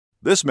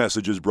This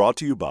message is brought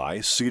to you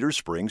by Cedar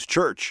Springs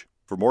Church.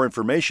 For more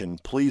information,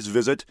 please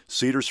visit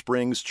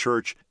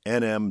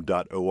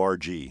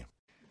cedarspringschurchnm.org.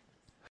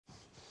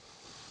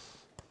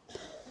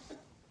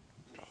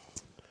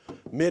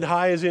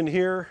 Mid-high is in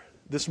here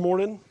this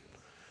morning.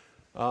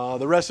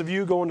 The rest of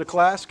you going to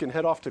class can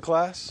head off to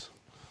class.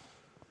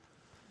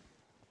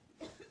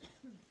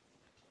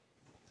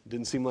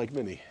 Didn't seem like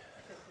many.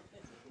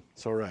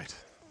 It's all right.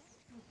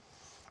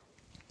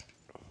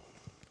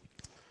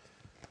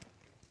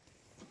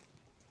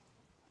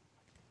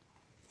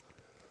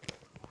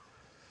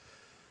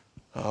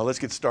 Let's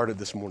get started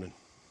this morning.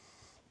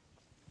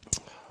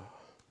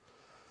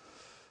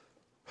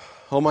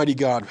 Almighty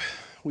God,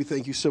 we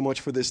thank you so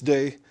much for this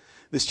day,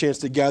 this chance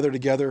to gather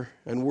together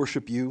and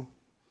worship you.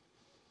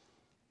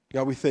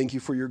 God, we thank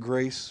you for your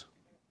grace.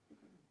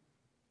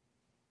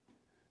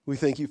 We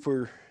thank you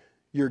for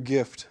your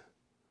gift.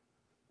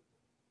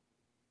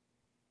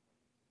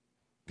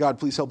 God,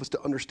 please help us to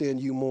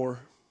understand you more.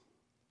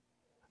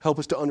 Help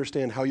us to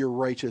understand how your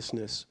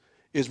righteousness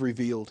is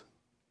revealed.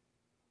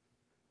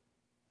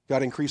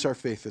 God, increase our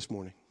faith this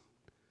morning.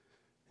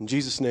 In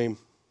Jesus' name,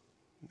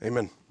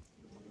 amen.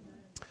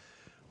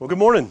 Well, good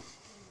morning.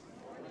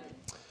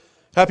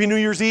 Happy New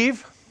Year's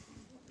Eve.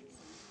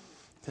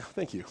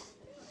 Thank you.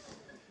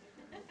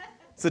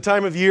 It's the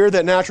time of year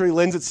that naturally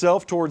lends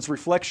itself towards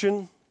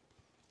reflection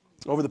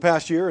over the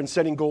past year and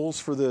setting goals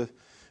for the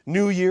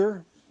new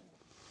year.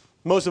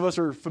 Most of us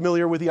are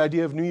familiar with the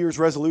idea of New Year's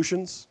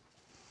resolutions.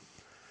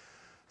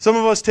 Some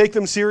of us take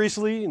them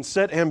seriously and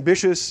set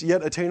ambitious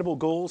yet attainable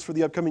goals for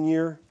the upcoming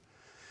year.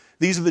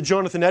 These are the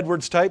Jonathan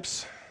Edwards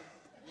types.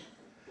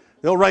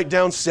 They'll write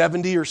down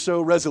 70 or so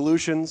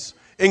resolutions,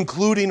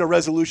 including a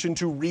resolution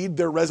to read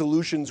their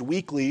resolutions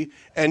weekly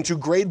and to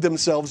grade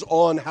themselves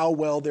on how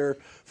well they're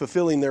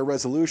fulfilling their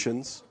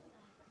resolutions.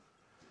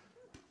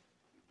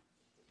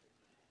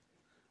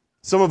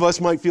 Some of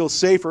us might feel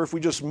safer if we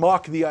just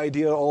mock the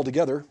idea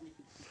altogether,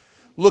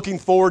 looking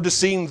forward to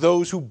seeing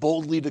those who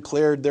boldly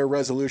declared their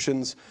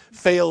resolutions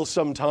fail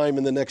sometime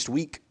in the next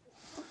week.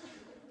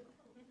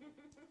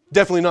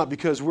 Definitely not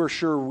because we're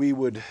sure we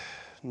would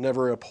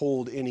never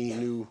uphold any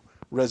new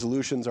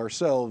resolutions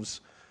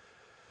ourselves.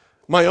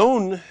 My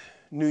own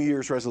New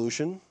Year's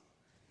resolution,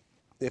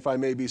 if I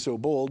may be so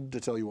bold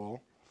to tell you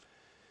all,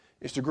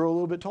 is to grow a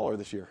little bit taller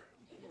this year.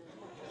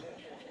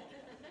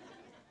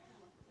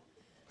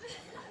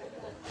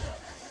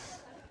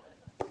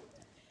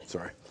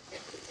 Sorry.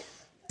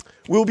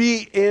 We'll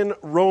be in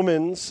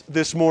Romans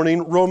this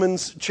morning,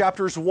 Romans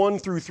chapters 1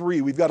 through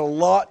 3. We've got a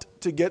lot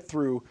to get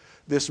through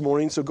this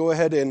morning, so go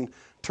ahead and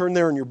turn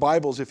there in your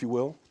Bibles, if you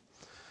will.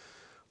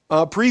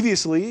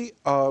 Previously,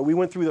 we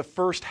went through the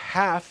first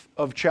half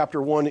of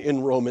chapter 1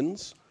 in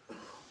Romans.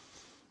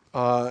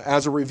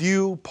 As a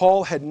review,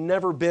 Paul had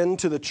never been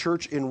to the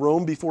church in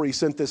Rome before he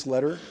sent this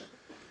letter.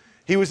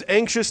 He was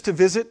anxious to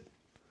visit,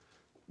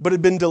 but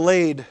had been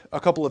delayed a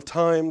couple of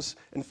times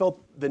and felt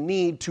the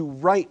need to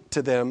write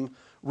to them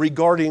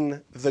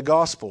regarding the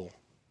gospel.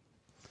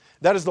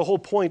 That is the whole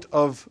point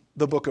of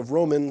the book of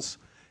Romans,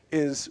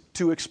 is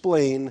to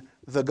explain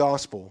the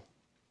gospel.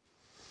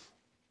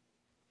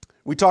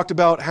 We talked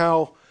about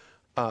how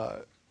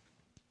the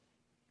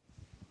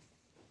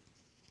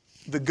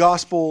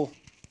gospel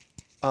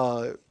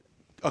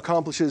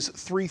accomplishes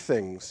three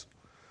things.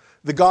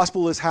 The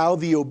gospel is how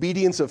the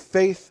obedience of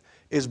faith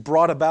is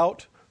brought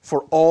about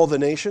for all the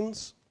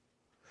nations.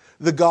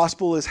 The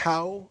gospel is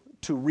how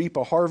to reap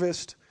a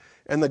harvest.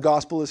 And the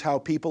gospel is how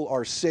people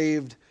are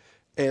saved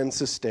and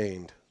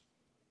sustained.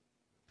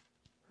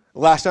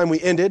 Last time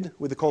we ended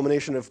with the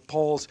culmination of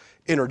Paul's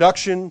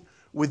introduction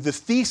with the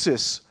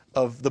thesis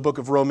of the book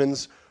of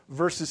Romans,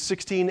 verses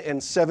 16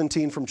 and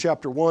 17 from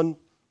chapter 1.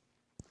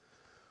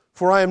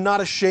 For I am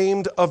not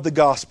ashamed of the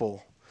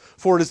gospel,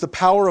 for it is the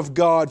power of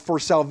God for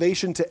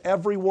salvation to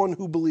everyone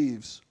who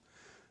believes,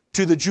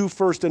 to the Jew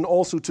first and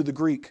also to the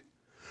Greek.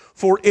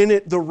 For in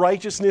it the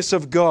righteousness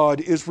of God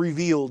is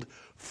revealed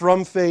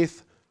from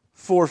faith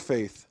for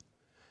faith.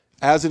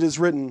 As it is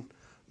written,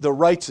 the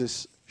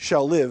righteous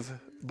shall live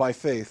by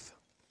faith.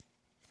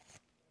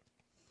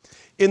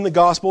 In the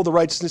gospel, the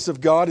righteousness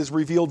of God is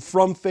revealed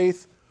from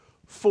faith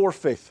for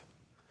faith.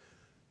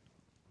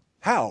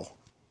 How?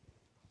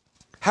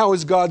 How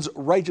is God's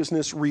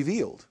righteousness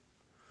revealed?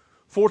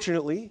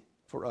 Fortunately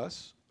for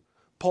us,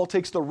 Paul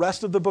takes the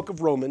rest of the book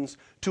of Romans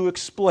to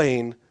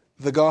explain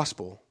the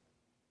gospel.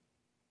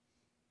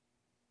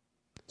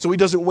 So he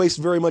doesn't waste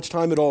very much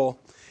time at all.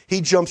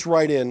 He jumps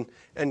right in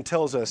and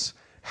tells us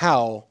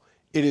how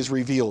it is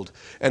revealed.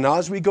 And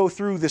as we go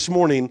through this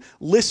morning,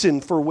 listen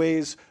for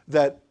ways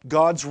that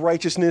God's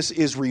righteousness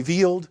is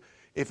revealed,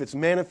 if it's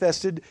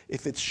manifested,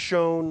 if it's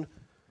shown.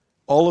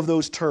 All of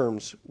those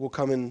terms will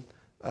come in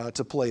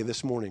to play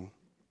this morning.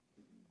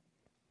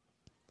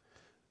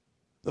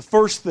 The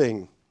first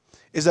thing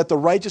is that the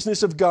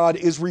righteousness of God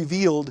is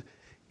revealed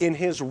in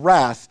His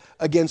wrath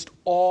against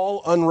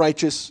all the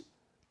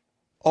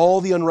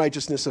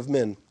unrighteousness of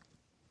men.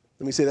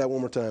 Let me say that one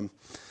more time.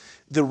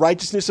 The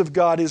righteousness of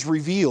God is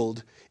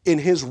revealed in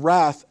His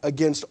wrath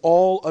against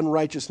all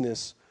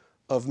unrighteousness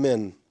of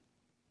men.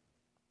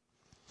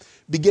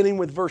 Beginning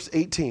with verse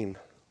 18.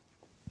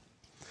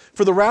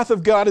 For the wrath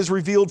of God is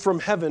revealed from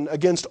heaven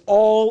against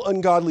all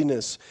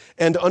ungodliness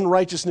and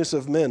unrighteousness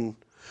of men,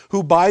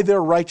 who by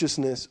their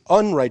unrighteousness,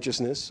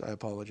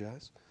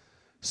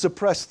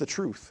 suppress the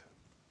truth.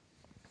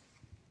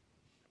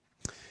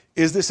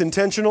 Is this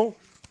intentional?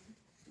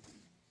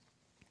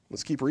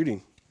 Let's keep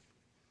reading.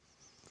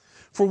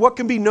 For what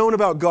can be known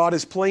about God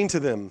is plain to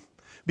them,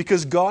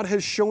 because God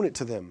has shown it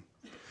to them.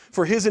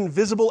 For his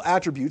invisible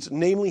attributes,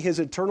 namely his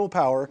eternal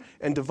power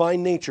and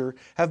divine nature,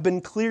 have been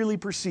clearly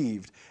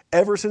perceived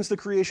ever since the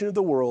creation of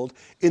the world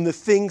in the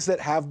things that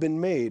have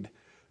been made,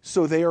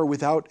 so they are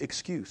without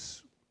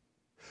excuse.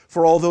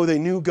 For although they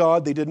knew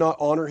God, they did not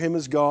honor him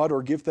as God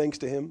or give thanks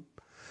to him,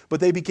 but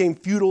they became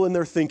futile in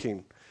their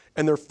thinking,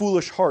 and their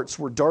foolish hearts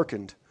were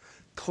darkened.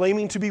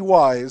 Claiming to be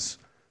wise,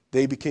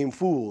 they became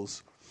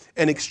fools,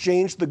 and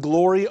exchanged the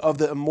glory of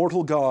the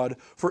immortal God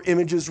for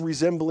images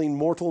resembling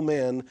mortal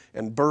man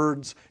and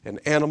birds and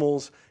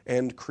animals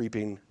and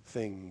creeping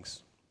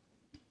things.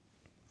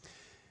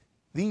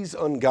 These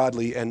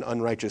ungodly and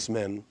unrighteous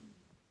men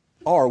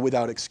are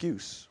without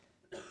excuse.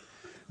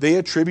 They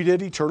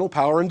attributed eternal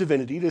power and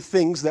divinity to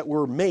things that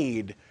were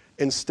made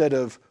instead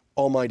of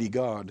Almighty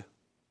God.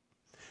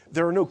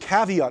 There are no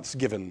caveats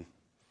given.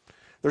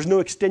 There's no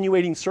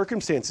extenuating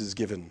circumstances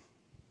given.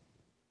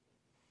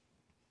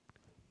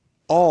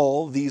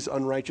 All these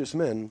unrighteous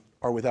men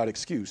are without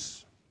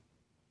excuse.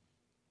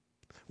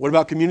 What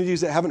about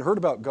communities that haven't heard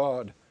about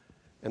God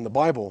and the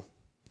Bible?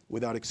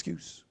 Without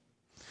excuse.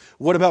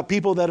 What about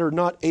people that are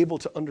not able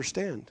to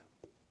understand?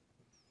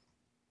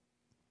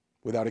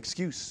 Without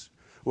excuse.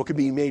 What can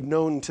be made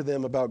known to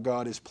them about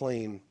God is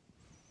plain,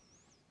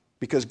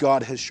 because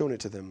God has shown it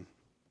to them.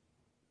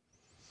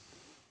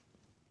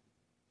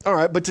 All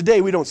right, but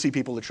today we don't see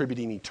people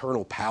attributing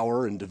eternal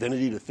power and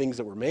divinity to things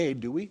that were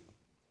made, do we?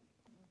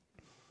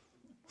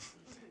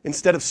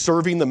 Instead of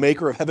serving the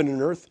maker of heaven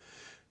and earth,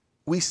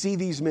 we see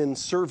these men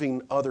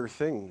serving other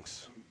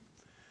things.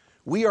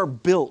 We are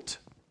built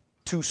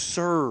to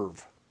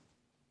serve.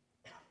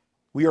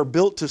 We are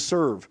built to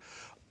serve.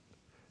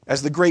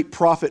 As the great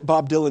prophet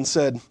Bob Dylan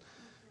said,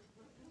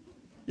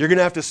 you're going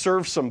to have to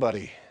serve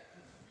somebody.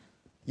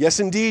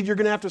 Yes, indeed, you're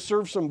going to have to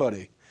serve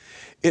somebody.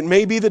 It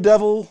may be the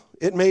devil,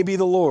 it may be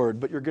the Lord,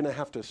 but you're going to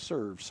have to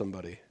serve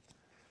somebody.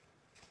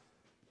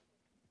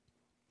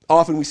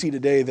 Often we see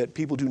today that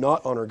people do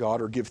not honor God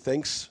or give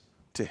thanks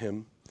to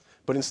him,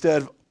 but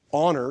instead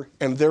honor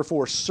and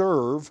therefore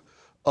serve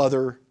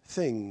other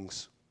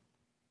things.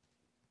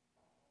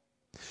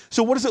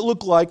 So what does it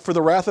look like for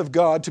the wrath of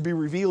God to be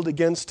revealed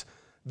against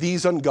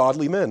these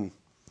ungodly men?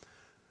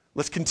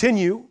 Let's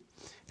continue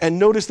and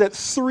notice that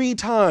 3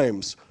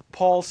 times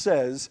Paul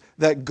says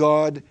that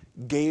God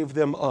gave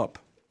them up.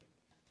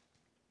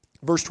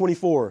 Verse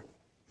 24.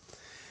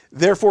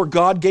 Therefore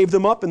God gave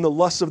them up in the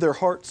lusts of their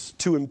hearts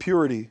to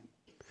impurity,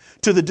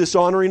 to the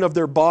dishonoring of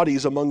their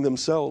bodies among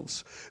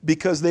themselves,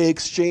 because they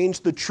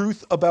exchanged the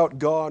truth about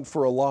God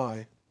for a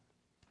lie,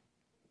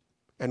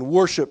 and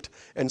worshipped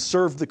and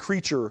served the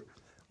creature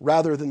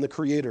rather than the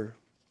Creator,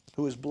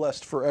 who is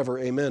blessed forever.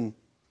 Amen.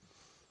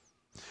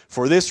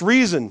 For this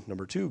reason,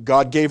 number 2,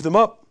 God gave them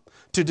up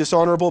to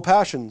dishonorable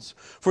passions.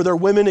 For their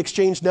women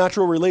exchanged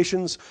natural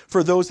relations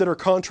for those that are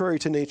contrary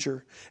to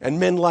nature.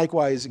 And men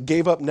likewise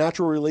gave up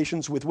natural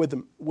relations with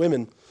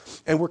women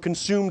and were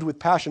consumed with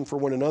passion for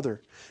one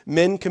another.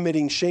 Men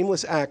committing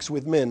shameless acts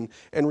with men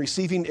and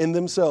receiving in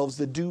themselves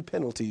the due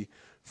penalty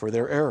for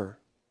their error.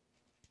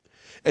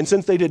 And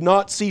since they did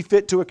not see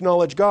fit to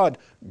acknowledge God,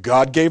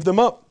 God gave them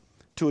up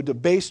to a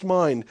debased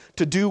mind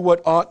to do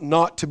what ought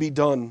not to be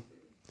done.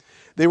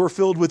 They were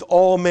filled with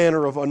all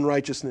manner of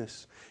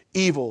unrighteousness,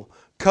 evil,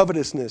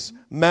 covetousness,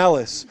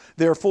 malice.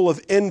 They are full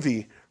of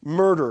envy,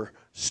 murder,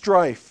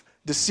 strife,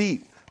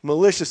 deceit,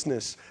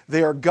 maliciousness.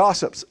 They are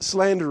gossips,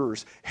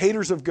 slanderers,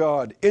 haters of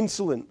God,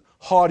 insolent,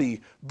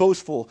 haughty,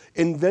 boastful,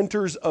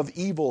 inventors of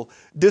evil,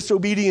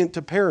 disobedient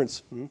to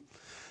parents,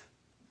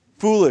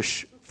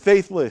 foolish,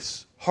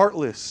 faithless,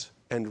 heartless,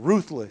 and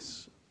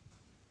ruthless.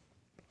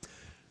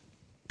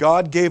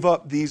 God gave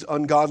up these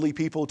ungodly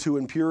people to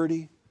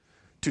impurity,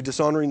 to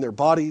dishonoring their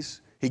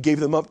bodies. He gave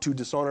them up to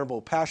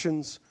dishonorable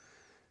passions,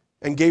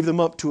 and gave them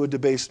up to a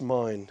debased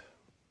mind.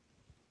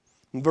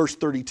 And verse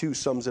 32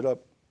 sums it up.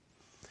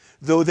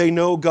 Though they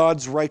know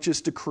God's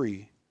righteous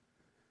decree,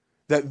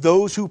 that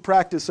those who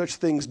practice such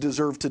things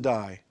deserve to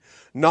die,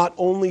 not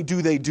only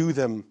do they do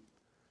them,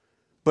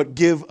 but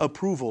give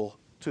approval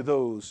to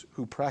those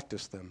who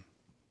practice them.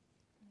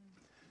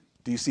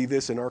 Do you see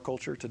this in our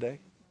culture today?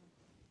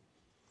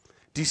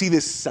 Do you see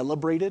this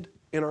celebrated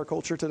in our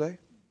culture today?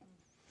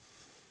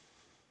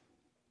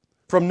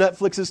 From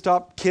Netflix's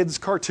top kids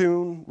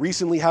cartoon,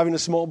 recently having a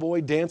small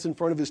boy dance in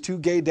front of his 2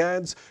 gay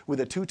dads with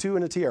a tutu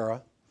and a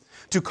tiara,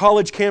 to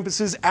college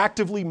campuses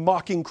actively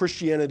mocking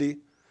Christianity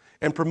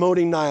and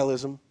promoting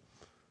nihilism.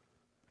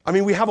 I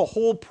mean, we have a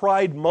whole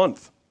Pride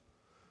Month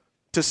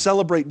to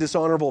celebrate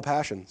dishonorable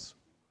passions.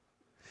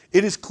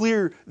 It is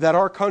clear that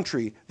our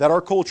country, that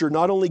our culture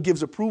not only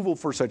gives approval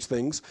for such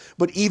things,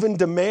 but even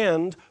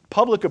demand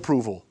public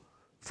approval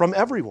from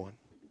everyone.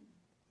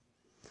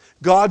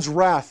 God's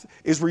wrath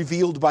is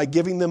revealed by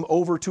giving them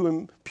over to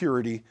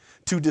impurity,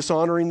 to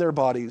dishonoring their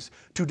bodies,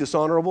 to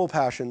dishonorable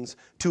passions,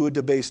 to a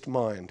debased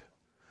mind.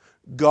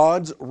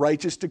 God's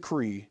righteous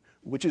decree,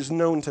 which is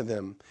known to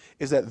them,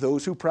 is that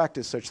those who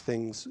practice such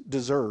things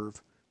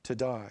deserve to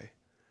die.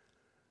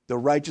 The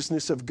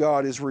righteousness of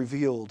God is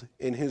revealed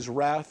in his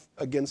wrath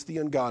against the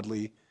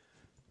ungodly,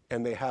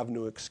 and they have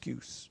no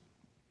excuse.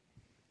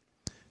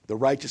 The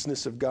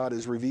righteousness of God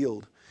is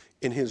revealed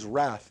in his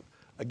wrath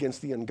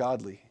against the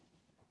ungodly,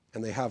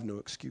 and they have no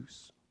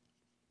excuse.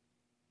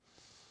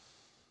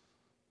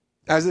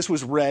 As this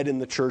was read in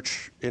the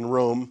church in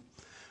Rome,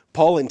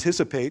 Paul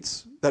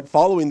anticipates that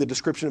following the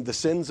description of the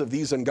sins of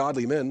these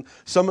ungodly men,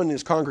 someone in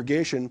his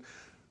congregation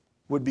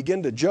would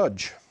begin to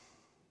judge.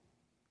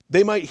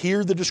 They might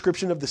hear the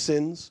description of the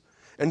sins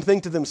and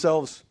think to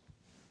themselves,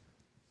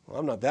 well,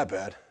 I'm not that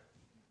bad.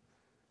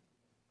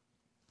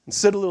 And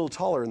sit a little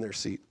taller in their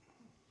seat.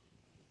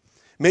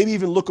 Maybe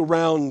even look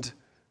around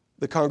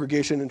the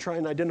congregation and try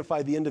and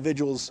identify the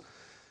individuals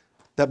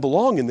that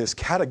belong in this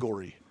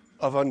category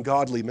of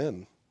ungodly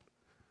men.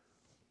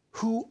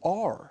 Who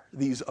are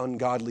these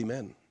ungodly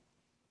men?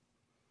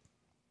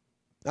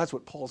 That's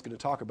what Paul's going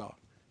to talk about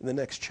in the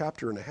next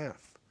chapter and a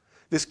half.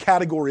 This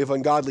category of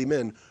ungodly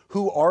men,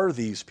 who are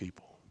these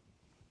people?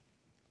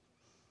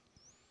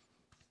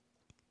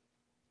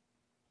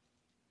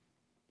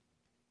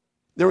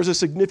 There was a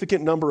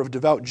significant number of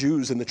devout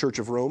Jews in the Church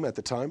of Rome at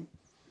the time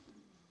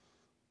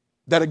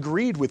that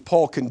agreed with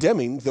Paul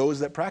condemning those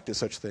that practice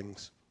such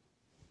things.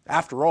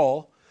 After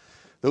all,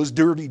 those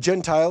dirty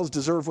Gentiles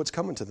deserve what's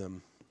coming to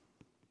them.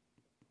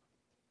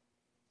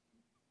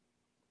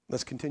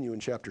 Let's continue in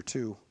chapter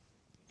 2.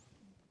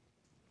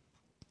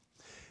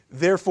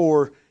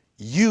 Therefore,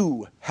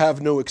 you have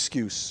no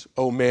excuse,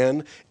 O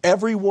man,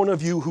 every one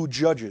of you who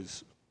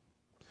judges.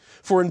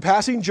 For in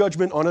passing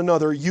judgment on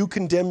another, you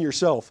condemn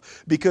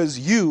yourself, because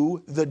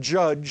you, the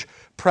judge,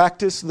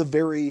 practice the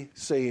very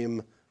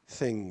same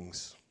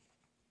things.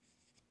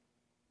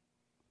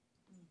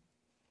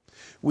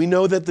 We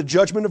know that the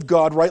judgment of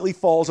God rightly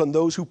falls on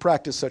those who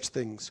practice such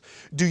things.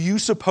 Do you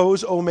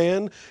suppose, O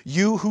man,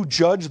 you who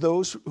judge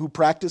those who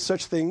practice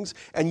such things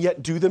and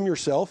yet do them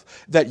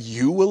yourself, that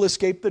you will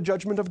escape the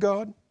judgment of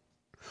God?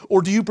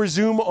 Or do you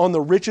presume on the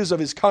riches of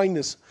his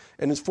kindness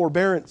and his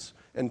forbearance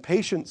and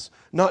patience,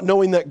 not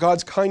knowing that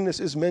God's kindness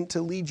is meant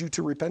to lead you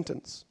to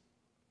repentance?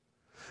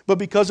 But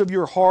because of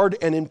your hard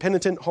and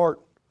impenitent heart,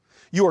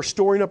 you are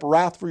storing up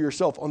wrath for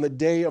yourself on the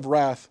day of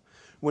wrath,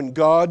 when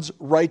God's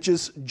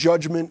righteous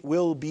judgment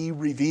will be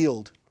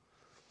revealed.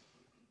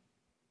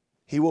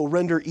 He will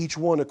render each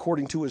one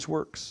according to his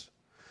works.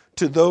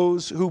 To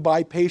those who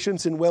by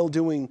patience and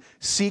well-doing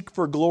seek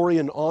for glory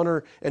and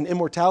honor and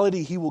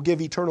immortality, he will give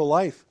eternal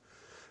life.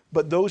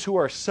 But those who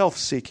are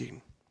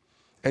self-seeking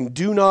and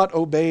do not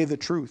obey the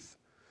truth,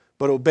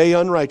 but obey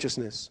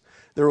unrighteousness,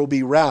 there will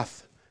be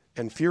wrath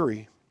and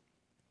fury.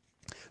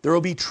 There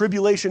will be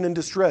tribulation and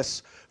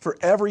distress for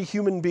every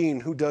human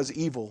being who does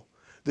evil,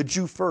 the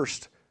Jew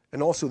first,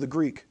 and also the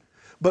Greek.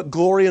 But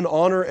glory and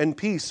honor and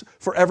peace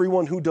for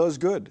everyone who does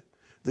good,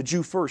 the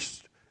Jew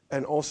first,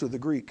 and also the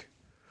Greek.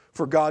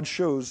 For God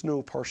shows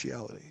no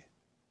partiality.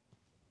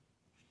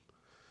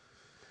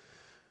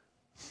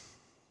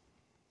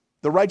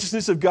 The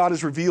righteousness of God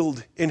is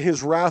revealed in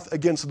his wrath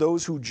against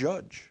those who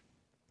judge.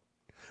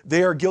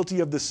 They are guilty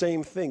of the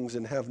same things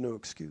and have no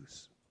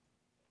excuse.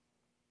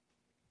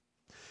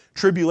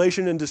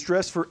 Tribulation and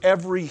distress for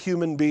every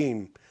human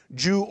being,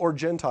 Jew or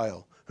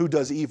Gentile, who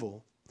does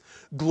evil.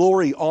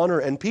 Glory, honor,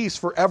 and peace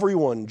for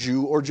everyone,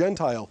 Jew or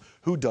Gentile,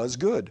 who does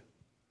good.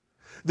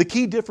 The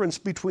key difference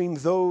between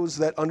those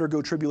that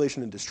undergo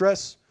tribulation and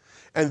distress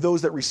and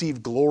those that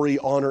receive glory,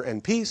 honor,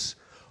 and peace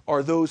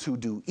are those who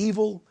do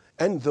evil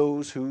and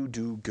those who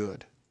do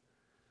good.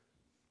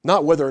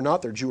 Not whether or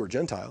not they're Jew or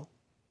Gentile.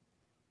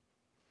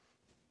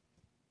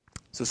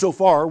 So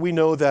far, we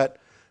know that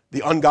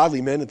the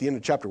ungodly men at the end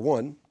of chapter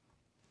 1,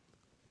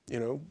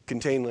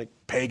 contain like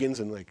pagans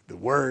and like the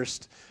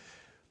worst.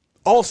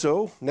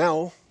 Also,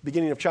 now,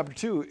 beginning of chapter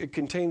 2, it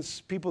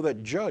contains people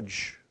that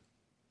judge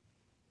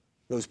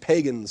those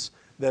pagans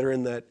that are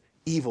in that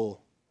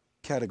evil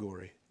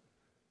category.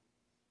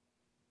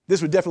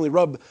 This would definitely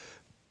rub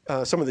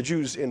some of the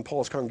Jews in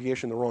Paul's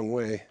congregation the wrong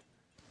way.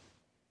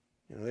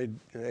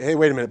 Hey,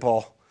 wait a minute,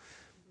 Paul.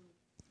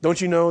 Don't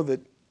you know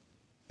that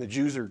the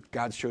Jews are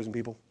God's chosen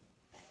people?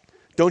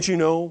 Don't you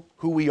know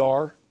who we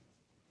are?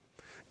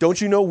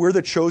 Don't you know we're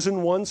the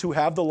chosen ones who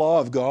have the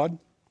law of God?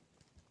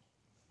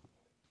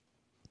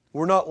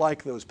 We're not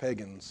like those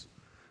pagans.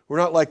 We're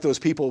not like those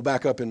people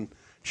back up in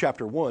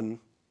chapter 1.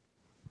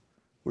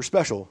 We're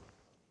special.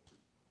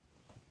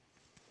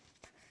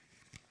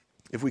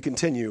 If we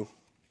continue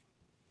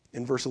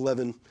in verse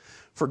 11,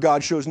 for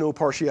God shows no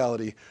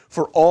partiality,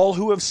 for all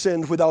who have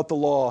sinned without the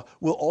law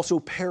will also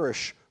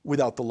perish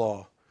without the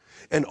law,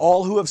 and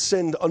all who have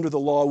sinned under the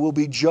law will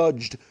be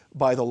judged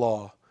by the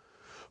law.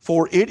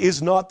 For it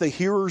is not the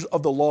hearers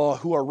of the law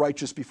who are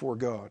righteous before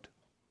God,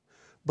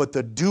 but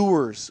the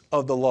doers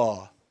of the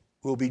law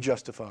will be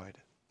justified.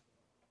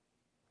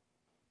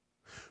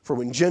 For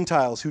when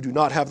Gentiles who do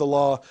not have the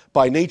law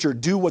by nature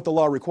do what the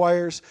law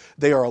requires,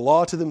 they are a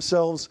law to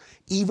themselves,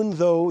 even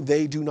though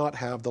they do not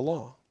have the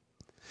law.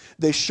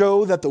 They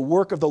show that the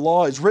work of the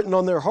law is written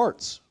on their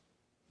hearts.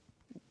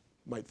 You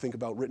might think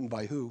about written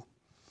by who?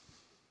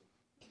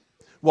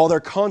 While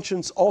their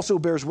conscience also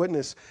bears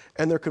witness,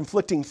 and their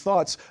conflicting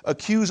thoughts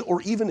accuse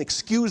or even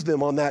excuse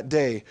them on that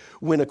day,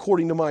 when,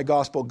 according to my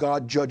gospel,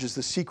 God judges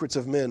the secrets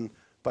of men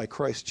by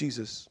Christ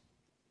Jesus.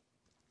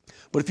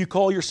 But if you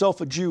call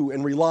yourself a Jew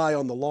and rely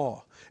on the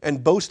law,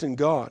 and boast in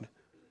God,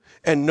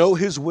 and know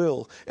His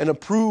will, and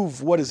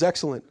approve what is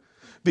excellent,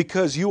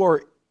 because you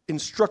are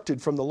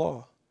instructed from the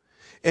law,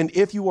 and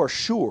if you are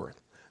sure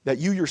that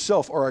you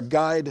yourself are a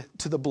guide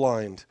to the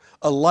blind,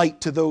 a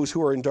light to those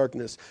who are in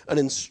darkness, an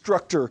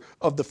instructor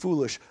of the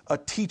foolish, a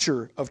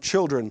teacher of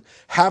children,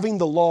 having in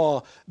the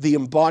law the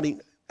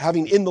embodiment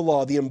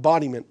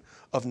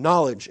of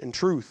knowledge and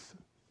truth.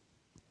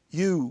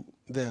 You,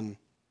 then,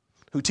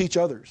 who teach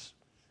others,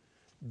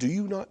 do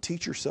you not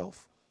teach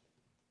yourself?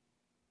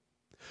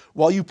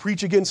 While you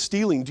preach against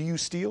stealing, do you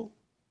steal?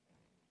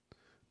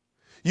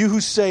 You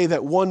who say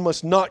that one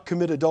must not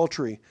commit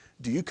adultery,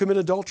 do you commit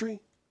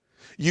adultery?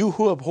 You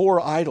who abhor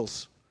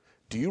idols,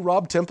 do you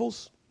rob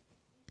temples?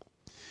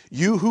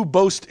 You who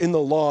boast in the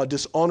law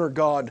dishonor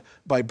God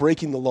by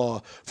breaking the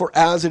law. For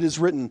as it is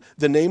written,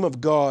 the name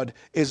of God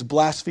is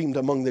blasphemed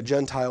among the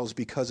Gentiles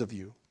because of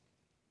you.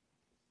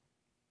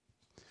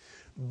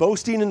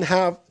 Boasting in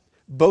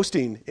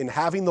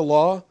having the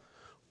law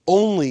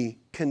only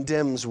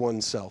condemns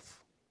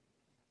oneself.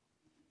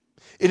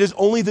 It is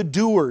only the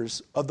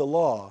doers of the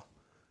law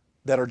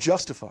that are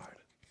justified.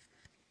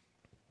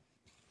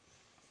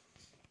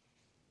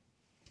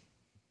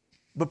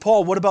 But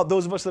Paul, what about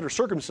those of us that are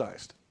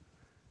circumcised?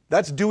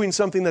 That's doing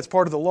something that's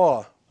part of the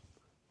law.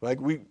 Like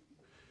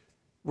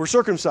we're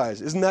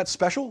circumcised. Isn't that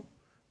special?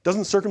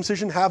 Doesn't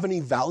circumcision have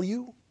any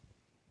value?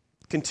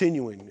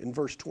 Continuing in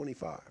verse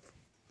 25.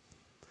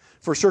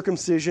 For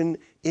circumcision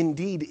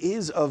indeed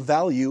is of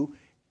value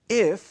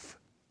if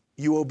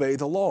you obey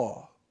the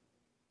law.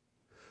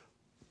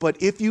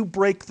 But if you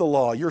break the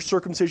law, your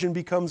circumcision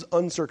becomes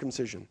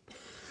uncircumcision.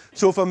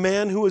 So if a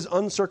man who is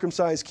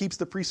uncircumcised keeps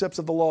the precepts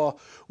of the law,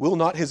 will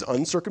not his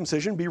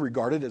uncircumcision be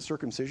regarded as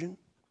circumcision?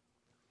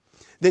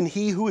 Then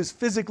he who is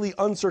physically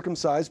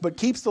uncircumcised but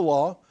keeps the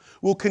law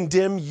will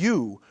condemn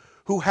you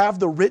who have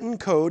the written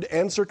code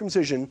and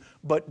circumcision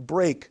but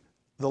break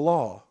the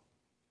law.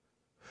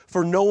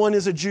 For no one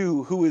is a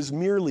Jew who is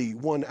merely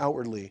one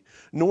outwardly,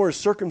 nor is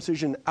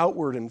circumcision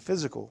outward and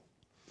physical.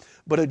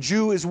 But a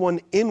Jew is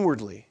one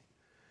inwardly,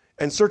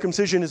 and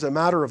circumcision is a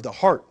matter of the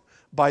heart,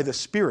 by the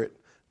Spirit,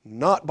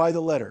 not by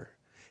the letter.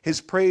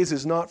 His praise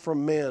is not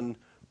from man,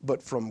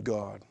 but from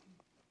God.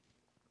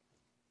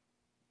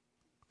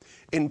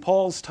 In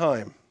Paul's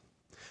time,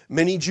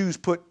 many Jews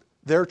put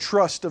their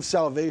trust of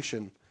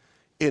salvation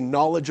in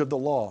knowledge of the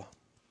law.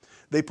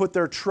 They put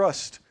their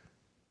trust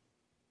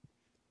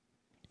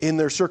in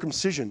their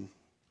circumcision.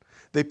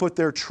 They put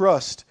their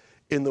trust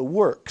in the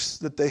works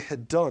that they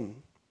had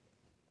done.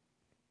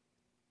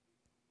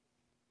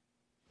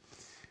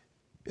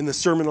 In the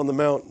Sermon on the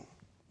Mount,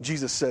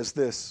 Jesus says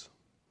this,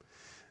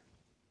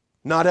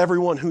 "Not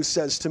everyone who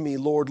says to me,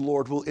 'Lord,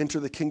 Lord,' will enter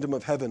the kingdom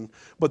of heaven,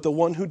 but the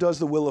one who does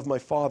the will of my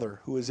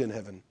Father who is in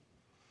heaven.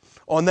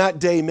 On that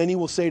day, many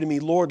will say to me,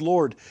 'Lord,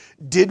 Lord,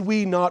 did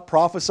we not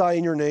prophesy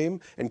in your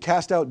name and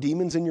cast out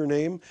demons in your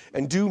name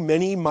and do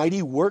many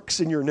mighty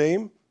works in your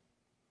name?'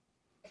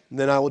 And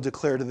then I will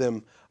declare to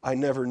them, 'I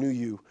never knew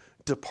you.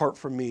 Depart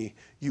from me,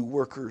 you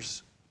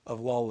workers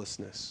of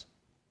lawlessness.'"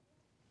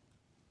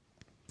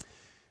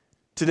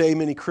 Today,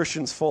 many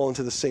Christians fall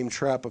into the same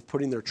trap of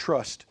putting their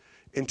trust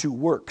into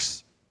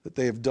works that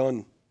they have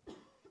done.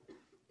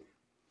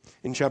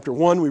 In chapter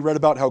 1, we read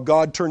about how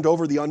God turned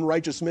over the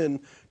unrighteous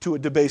men to a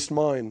debased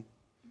mind.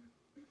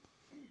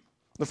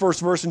 The first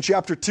verse in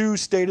chapter 2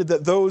 stated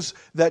that those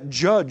that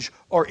judge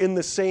are in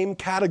the same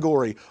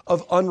category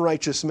of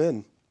unrighteous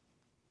men.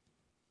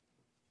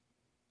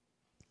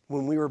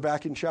 When we were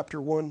back in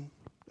chapter 1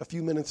 a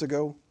few minutes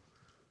ago,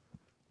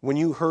 when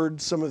you heard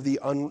some of the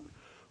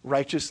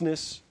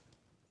unrighteousness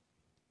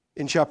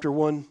in chapter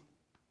 1,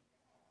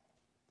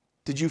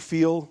 did you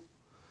feel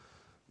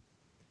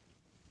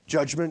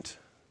judgment?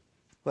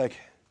 Like,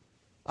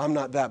 I'm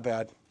not that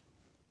bad.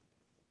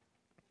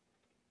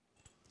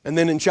 And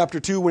then in chapter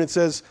 2, when it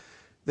says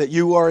that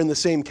you are in the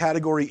same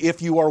category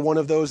if you are one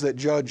of those that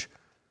judge,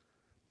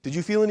 did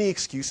you feel any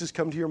excuses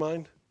come to your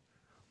mind?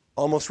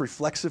 Almost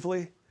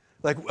reflexively?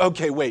 Like,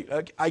 okay, wait,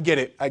 I get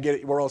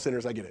it. We're all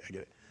sinners, I get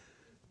it.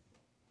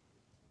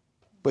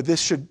 But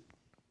this should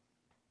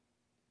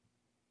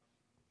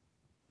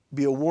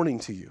be a warning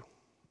to you.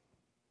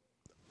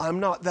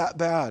 I'm not that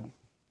bad.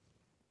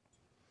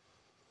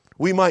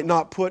 We might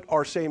not put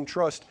our same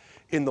trust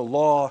in the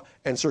law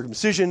and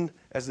circumcision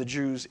as the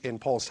Jews in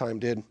Paul's time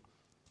did.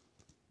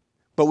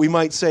 But we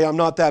might say, I'm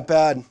not that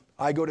bad.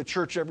 I go to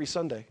church every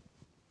Sunday.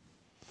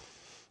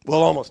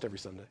 Well, almost every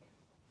Sunday.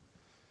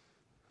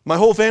 My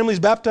whole family's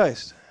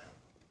baptized.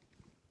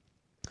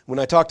 When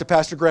I talk to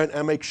Pastor Grant,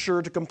 I make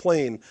sure to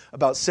complain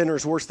about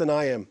sinners worse than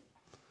I am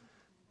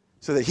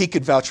so that he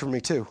could vouch for me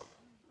too.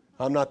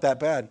 I'm not that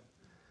bad,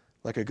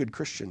 like a good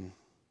Christian.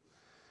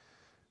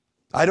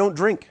 I don't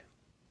drink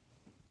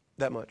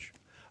that much.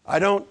 I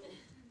don't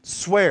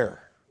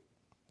swear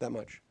that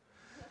much.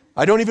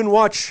 I don't even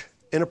watch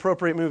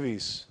inappropriate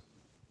movies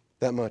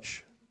that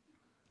much.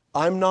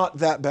 I'm not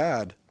that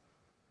bad.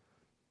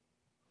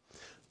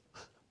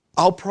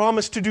 I'll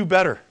promise to do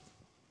better.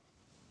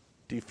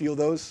 Do you feel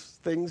those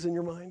things in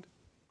your mind?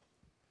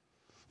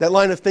 That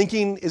line of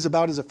thinking is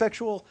about as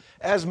effectual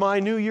as my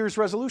New Year's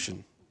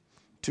resolution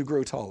to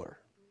grow taller.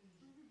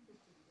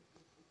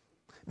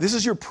 This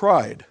is your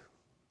pride.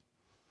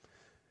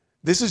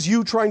 This is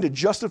you trying to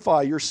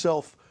justify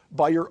yourself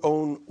by your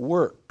own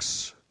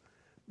works.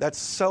 That's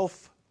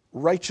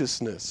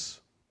self-righteousness.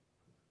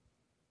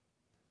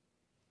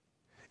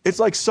 It's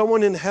like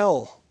someone in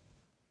hell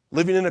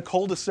living in a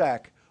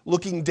cul-de-sac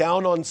looking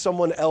down on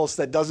someone else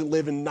that doesn't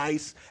live in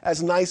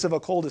as nice of a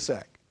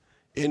cul-de-sac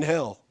in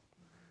hell.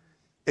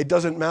 It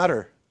doesn't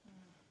matter.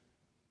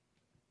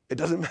 It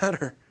doesn't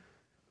matter.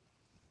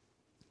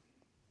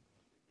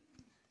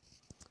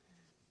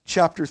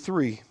 Chapter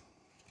 3.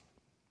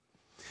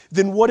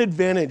 Then what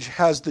advantage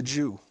has the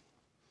Jew?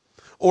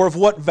 Or of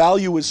what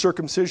value is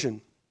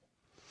circumcision?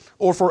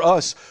 Or for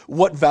us,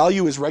 what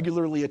value is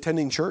regularly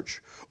attending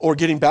church? Or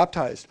getting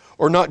baptized?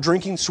 Or not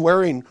drinking,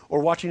 swearing, or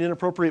watching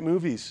inappropriate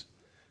movies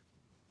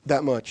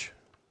that much?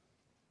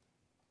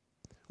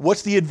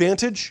 What's the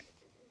advantage?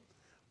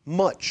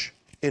 Much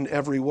in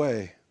every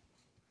way.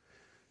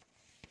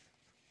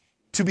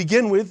 To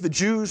begin with, the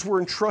Jews were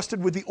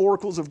entrusted with the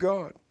oracles of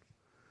God.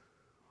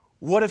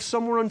 What if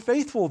some were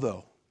unfaithful,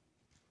 though?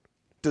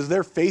 Does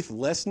their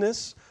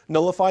faithlessness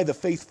nullify the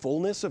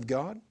faithfulness of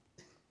God?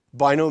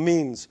 By no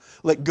means.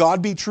 Let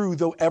God be true,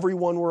 though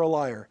everyone were a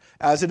liar.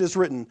 As it is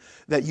written,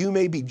 that you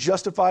may be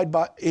justified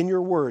in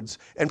your words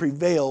and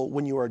prevail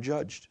when you are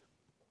judged.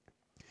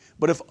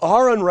 But if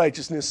our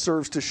unrighteousness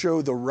serves to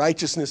show the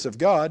righteousness of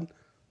God,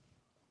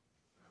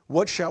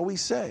 what shall we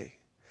say?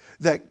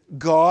 That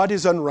God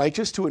is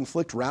unrighteous to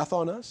inflict wrath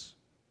on us?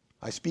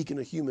 I speak in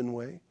a human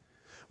way.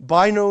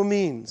 By no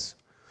means.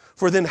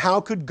 For then how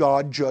could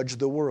God judge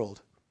the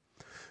world?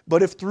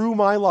 But if through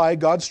my lie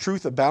God's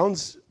truth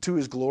abounds to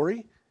his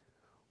glory,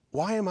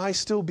 why am I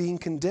still being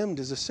condemned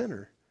as a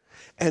sinner?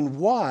 And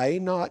why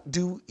not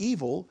do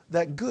evil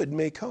that good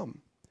may come,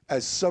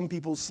 as some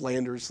people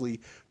slanderously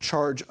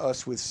charge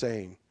us with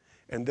saying,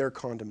 and their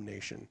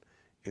condemnation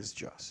is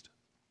just.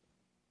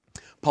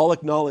 Paul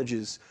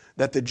acknowledges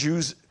that the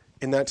Jews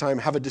in that time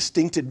have a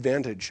distinct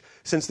advantage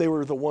since they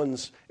were the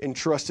ones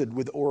entrusted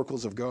with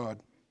oracles of God.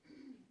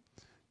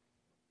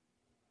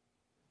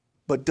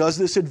 But does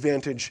this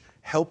advantage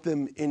help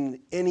them in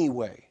any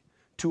way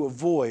to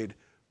avoid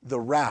the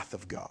wrath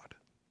of God?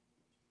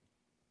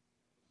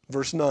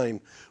 Verse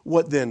 9,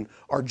 what then?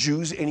 Are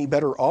Jews any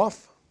better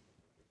off?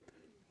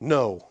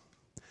 No,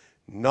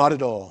 not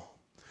at all.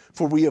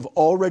 For we have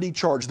already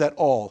charged that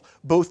all,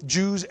 both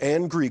Jews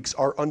and Greeks,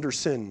 are under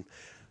sin.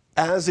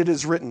 As it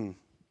is written,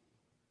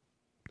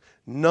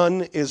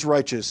 none is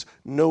righteous,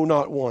 no,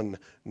 not one.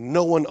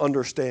 No one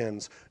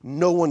understands.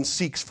 No one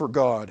seeks for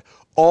God.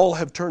 All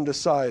have turned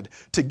aside.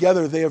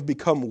 Together they have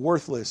become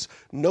worthless.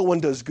 No one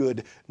does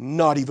good,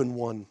 not even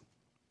one.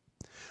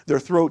 Their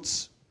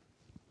throats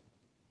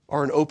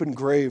are an open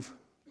grave.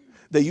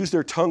 They use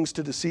their tongues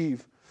to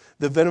deceive.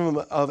 The venom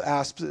of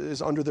asps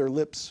is under their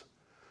lips.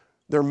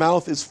 Their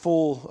mouth is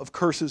full of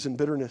curses and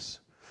bitterness.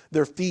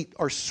 Their feet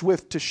are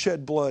swift to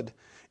shed blood.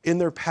 In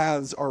their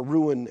paths are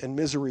ruin and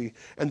misery,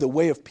 and the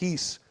way of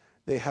peace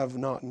they have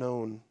not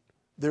known.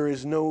 There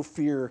is no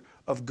fear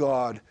of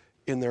God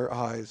in their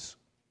eyes.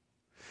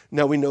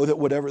 Now we know that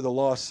whatever the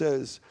law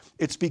says,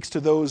 it speaks to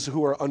those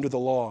who are under the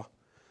law,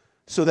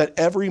 so that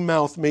every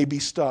mouth may be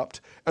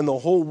stopped, and the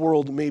whole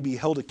world may be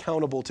held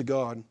accountable to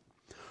God.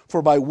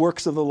 For by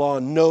works of the law,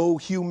 no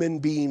human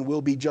being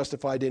will be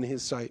justified in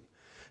his sight,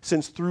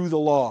 since through the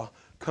law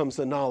comes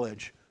the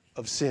knowledge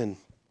of sin.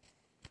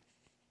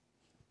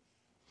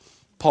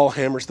 Paul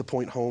hammers the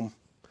point home.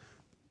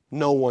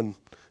 No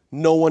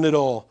one at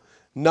all,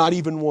 not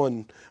even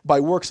one. By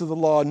works of the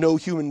law, no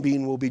human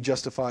being will be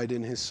justified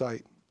in his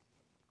sight.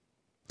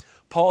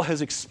 Paul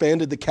has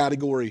expanded the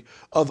category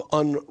of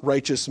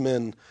unrighteous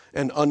men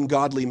and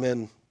ungodly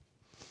men.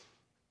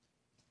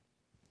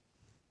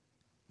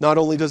 Not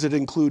only does it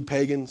include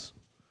pagans,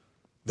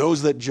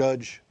 those that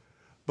judge,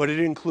 but it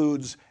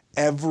includes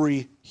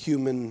every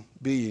human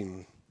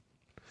being.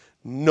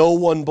 No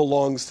one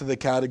belongs to the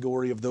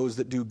category of those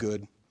that do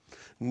good.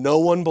 No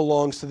one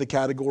belongs to the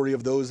category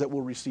of those that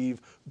will receive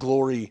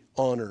glory,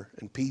 honor,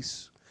 and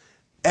peace.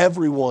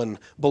 Everyone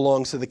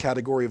belongs to the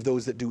category of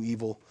those that do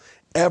evil.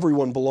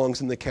 Everyone belongs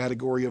in the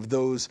category of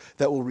those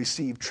that will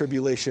receive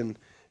tribulation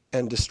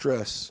and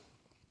distress.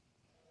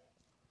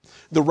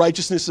 The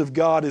righteousness of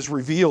God is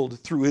revealed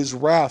through his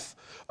wrath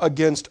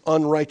against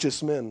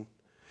unrighteous men.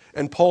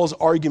 And Paul's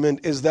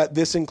argument is that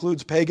this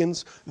includes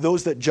pagans,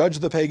 those that judge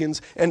the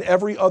pagans, and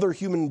every other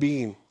human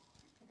being.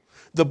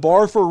 The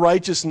bar for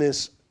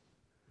righteousness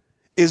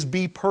is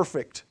be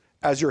perfect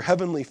as your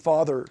heavenly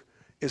Father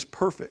is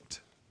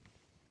perfect.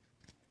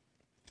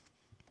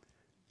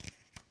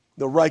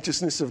 The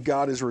righteousness of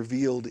God is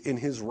revealed in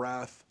his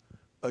wrath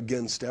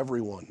against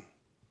everyone.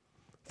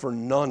 For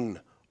none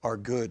are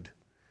good,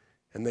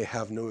 and they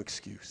have no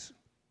excuse.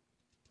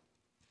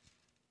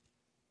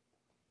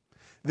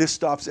 This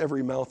stops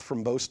every mouth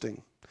from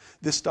boasting.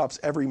 This stops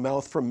every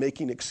mouth from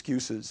making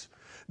excuses.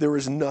 There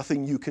is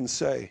nothing you can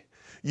say.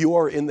 You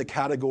are in the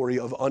category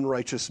of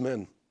unrighteous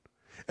men.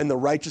 And the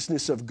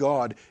righteousness of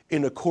God,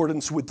 in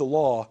accordance with the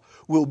law,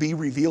 will be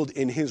revealed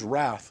in his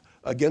wrath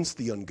against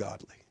the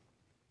ungodly.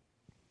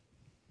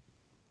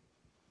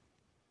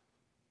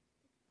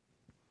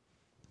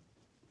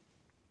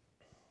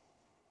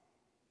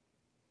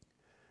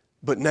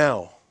 But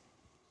now,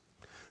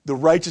 the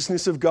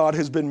righteousness of God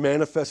has been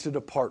manifested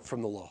apart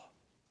from the law.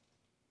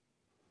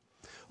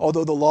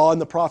 Although the law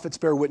and the prophets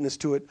bear witness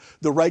to it,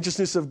 the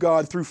righteousness of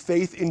God through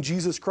faith in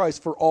Jesus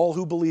Christ for all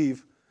who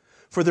believe.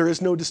 For there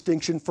is no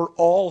distinction, for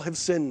all have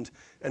sinned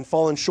and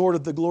fallen short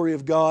of the glory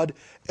of God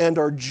and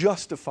are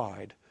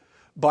justified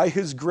by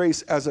his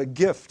grace as a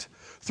gift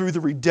through the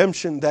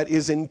redemption that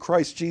is in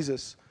Christ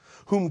Jesus,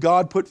 whom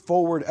God put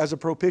forward as a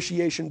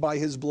propitiation by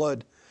his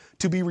blood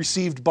to be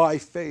received by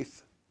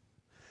faith.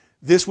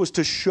 This was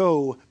to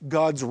show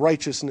God's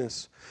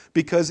righteousness,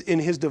 because in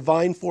his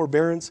divine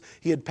forbearance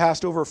he had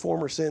passed over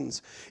former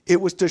sins. It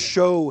was to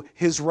show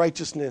his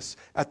righteousness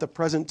at the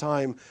present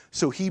time,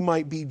 so he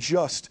might be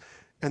just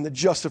and the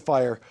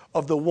justifier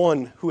of the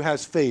one who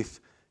has faith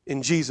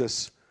in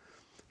Jesus.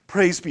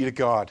 Praise be to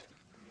God.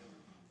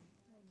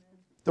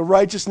 The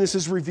righteousness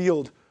is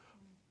revealed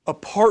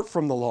apart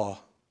from the law.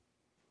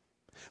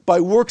 By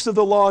works of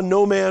the law,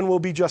 no man will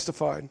be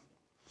justified.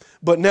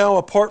 But now,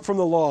 apart from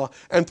the law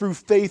and through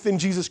faith in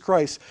Jesus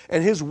Christ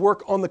and his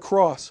work on the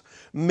cross,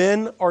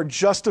 men are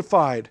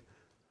justified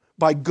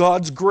by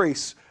God's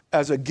grace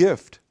as a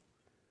gift.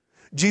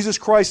 Jesus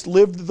Christ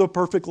lived the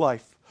perfect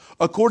life.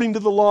 According to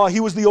the law, he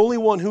was the only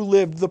one who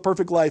lived the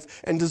perfect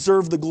life and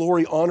deserved the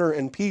glory, honor,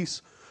 and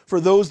peace for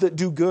those that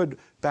do good,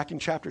 back in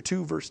chapter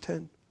 2, verse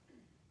 10.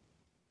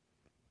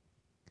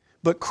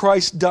 But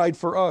Christ died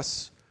for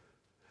us.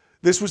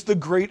 This was the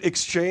great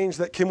exchange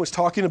that Kim was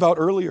talking about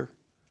earlier.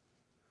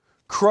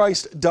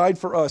 Christ died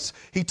for us.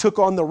 He took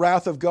on the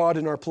wrath of God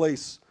in our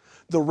place.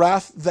 The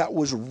wrath that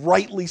was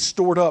rightly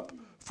stored up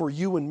for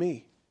you and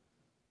me.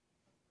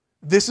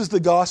 This is the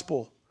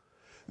gospel.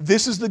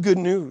 This is the good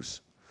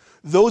news.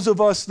 Those of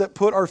us that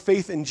put our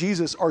faith in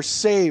Jesus are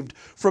saved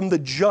from the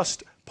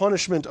just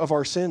punishment of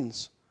our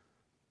sins.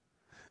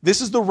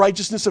 This is the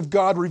righteousness of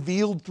God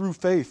revealed through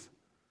faith.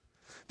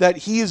 That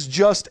he is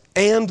just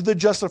and the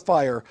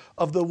justifier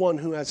of the one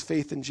who has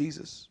faith in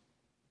Jesus.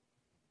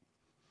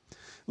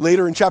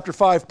 Later in chapter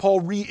 5, Paul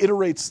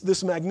reiterates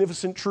this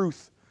magnificent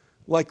truth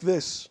like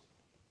this.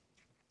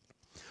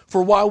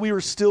 For while we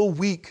were still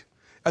weak,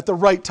 at the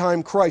right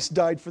time Christ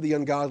died for the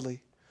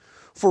ungodly.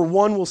 For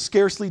one will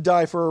scarcely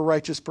die for a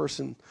righteous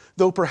person,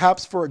 though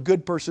perhaps for a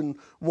good person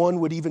one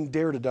would even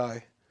dare to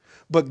die.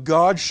 But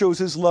God shows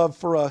his love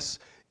for us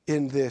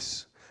in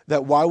this,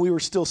 that while we were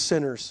still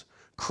sinners,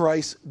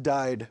 Christ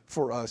died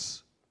for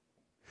us.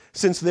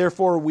 Since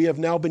therefore we have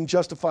now been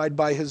justified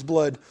by his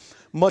blood,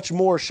 much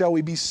more shall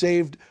we be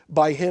saved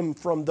by him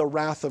from the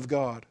wrath of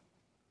God.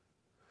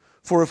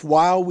 For if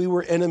while we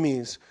were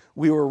enemies,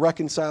 we were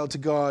reconciled to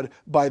God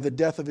by the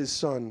death of his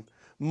Son,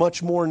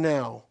 much more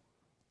now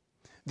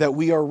that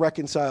we are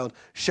reconciled,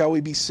 shall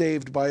we be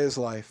saved by his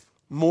life.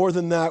 More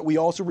than that, we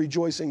also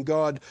rejoice in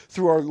God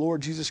through our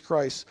Lord Jesus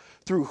Christ,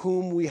 through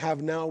whom we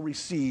have now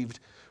received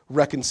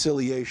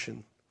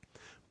reconciliation.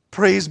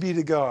 Praise be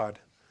to God.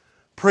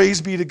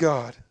 Praise be to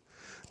God.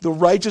 The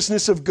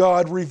righteousness of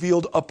God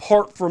revealed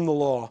apart from the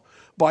law,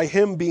 by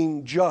him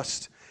being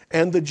just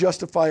and the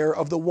justifier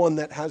of the one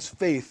that has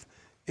faith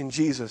in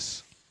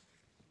Jesus.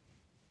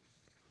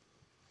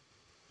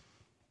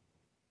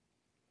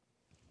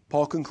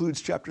 Paul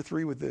concludes chapter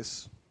 3 with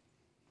this.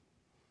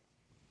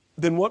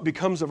 Then what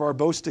becomes of our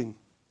boasting?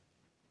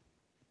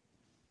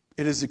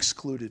 It is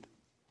excluded.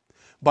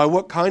 By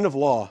what kind of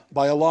law?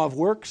 By a law of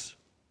works?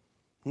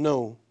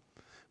 No,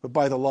 but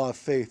by the law of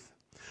faith.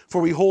 For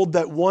we hold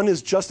that one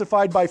is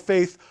justified by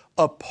faith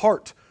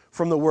apart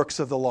from the works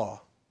of the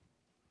law.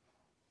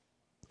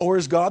 Or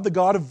is God the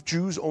God of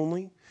Jews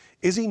only?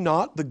 Is he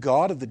not the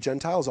God of the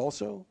Gentiles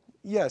also?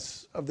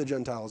 Yes, of the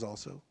Gentiles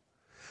also.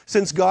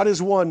 Since God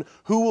is one,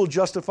 who will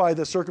justify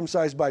the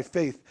circumcised by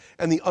faith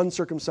and the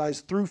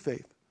uncircumcised through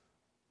faith?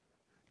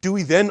 Do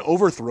we then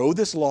overthrow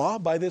this law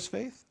by this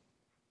faith?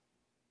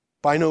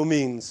 By no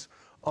means.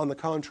 On the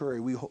contrary,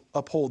 we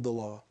uphold the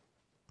law.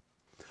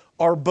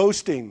 Our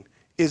boasting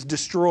is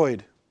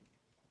destroyed.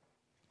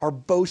 Our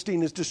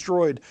boasting is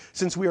destroyed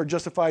since we are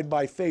justified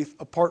by faith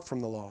apart from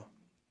the law.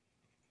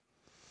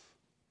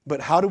 But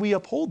how do we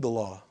uphold the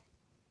law?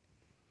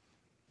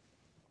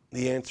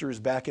 The answer is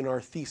back in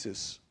our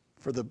thesis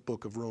for the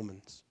book of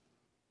Romans.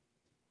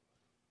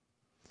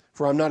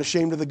 For I'm not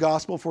ashamed of the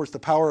gospel, for it's the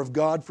power of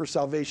God for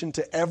salvation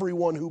to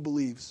everyone who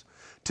believes,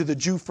 to the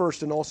Jew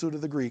first and also to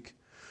the Greek.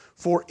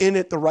 For in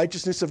it the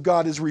righteousness of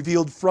God is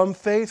revealed from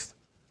faith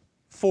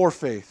for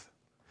faith.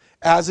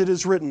 As it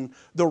is written,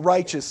 the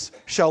righteous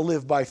shall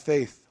live by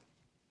faith.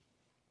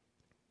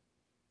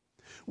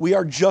 We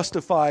are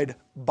justified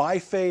by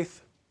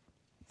faith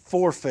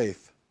for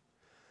faith.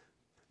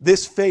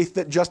 This faith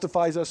that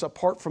justifies us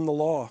apart from the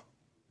law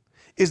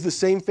is the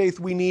same faith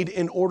we need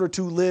in order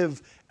to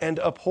live and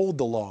uphold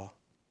the law.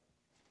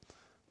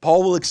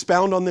 Paul will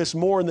expound on this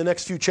more in the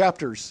next few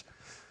chapters,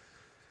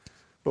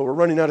 but we're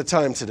running out of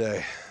time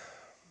today.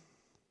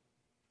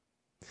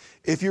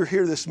 If you're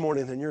here this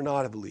morning and you're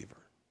not a believer,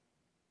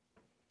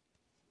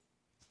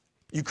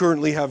 you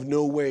currently have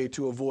no way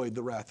to avoid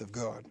the wrath of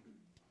God.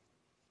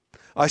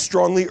 I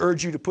strongly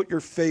urge you to put your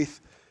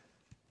faith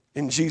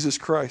in Jesus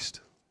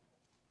Christ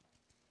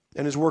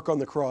and His work on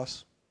the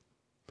cross.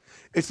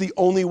 It's the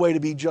only way to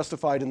be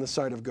justified in the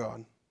sight of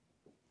God.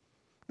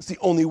 It's the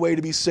only way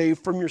to be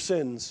saved from your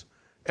sins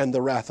and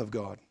the wrath of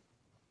God.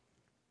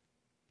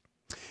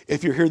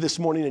 If you're here this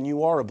morning and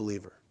you are a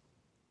believer,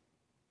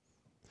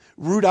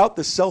 root out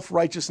the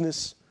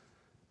self-righteousness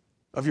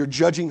of your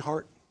judging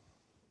heart.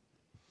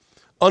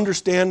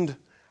 Understand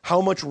how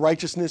much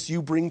righteousness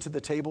you bring to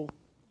the table.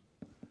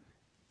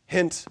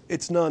 Hint,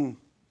 it's none.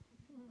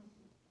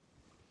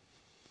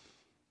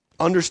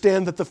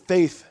 Understand that the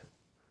faith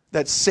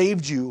that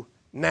saved you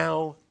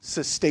now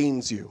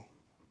sustains you.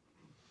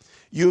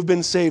 You have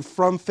been saved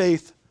from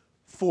faith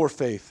for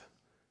faith.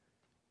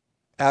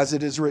 As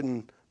it is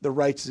written, the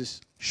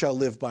righteous shall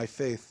live by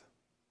faith.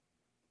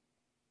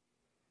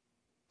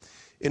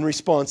 In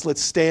response,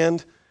 let's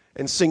stand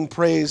and sing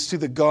praise to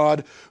the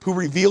God who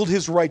revealed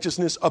His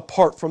righteousness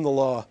apart from the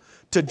law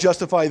to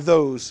justify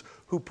those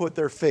who put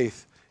their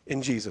faith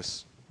in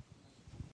Jesus.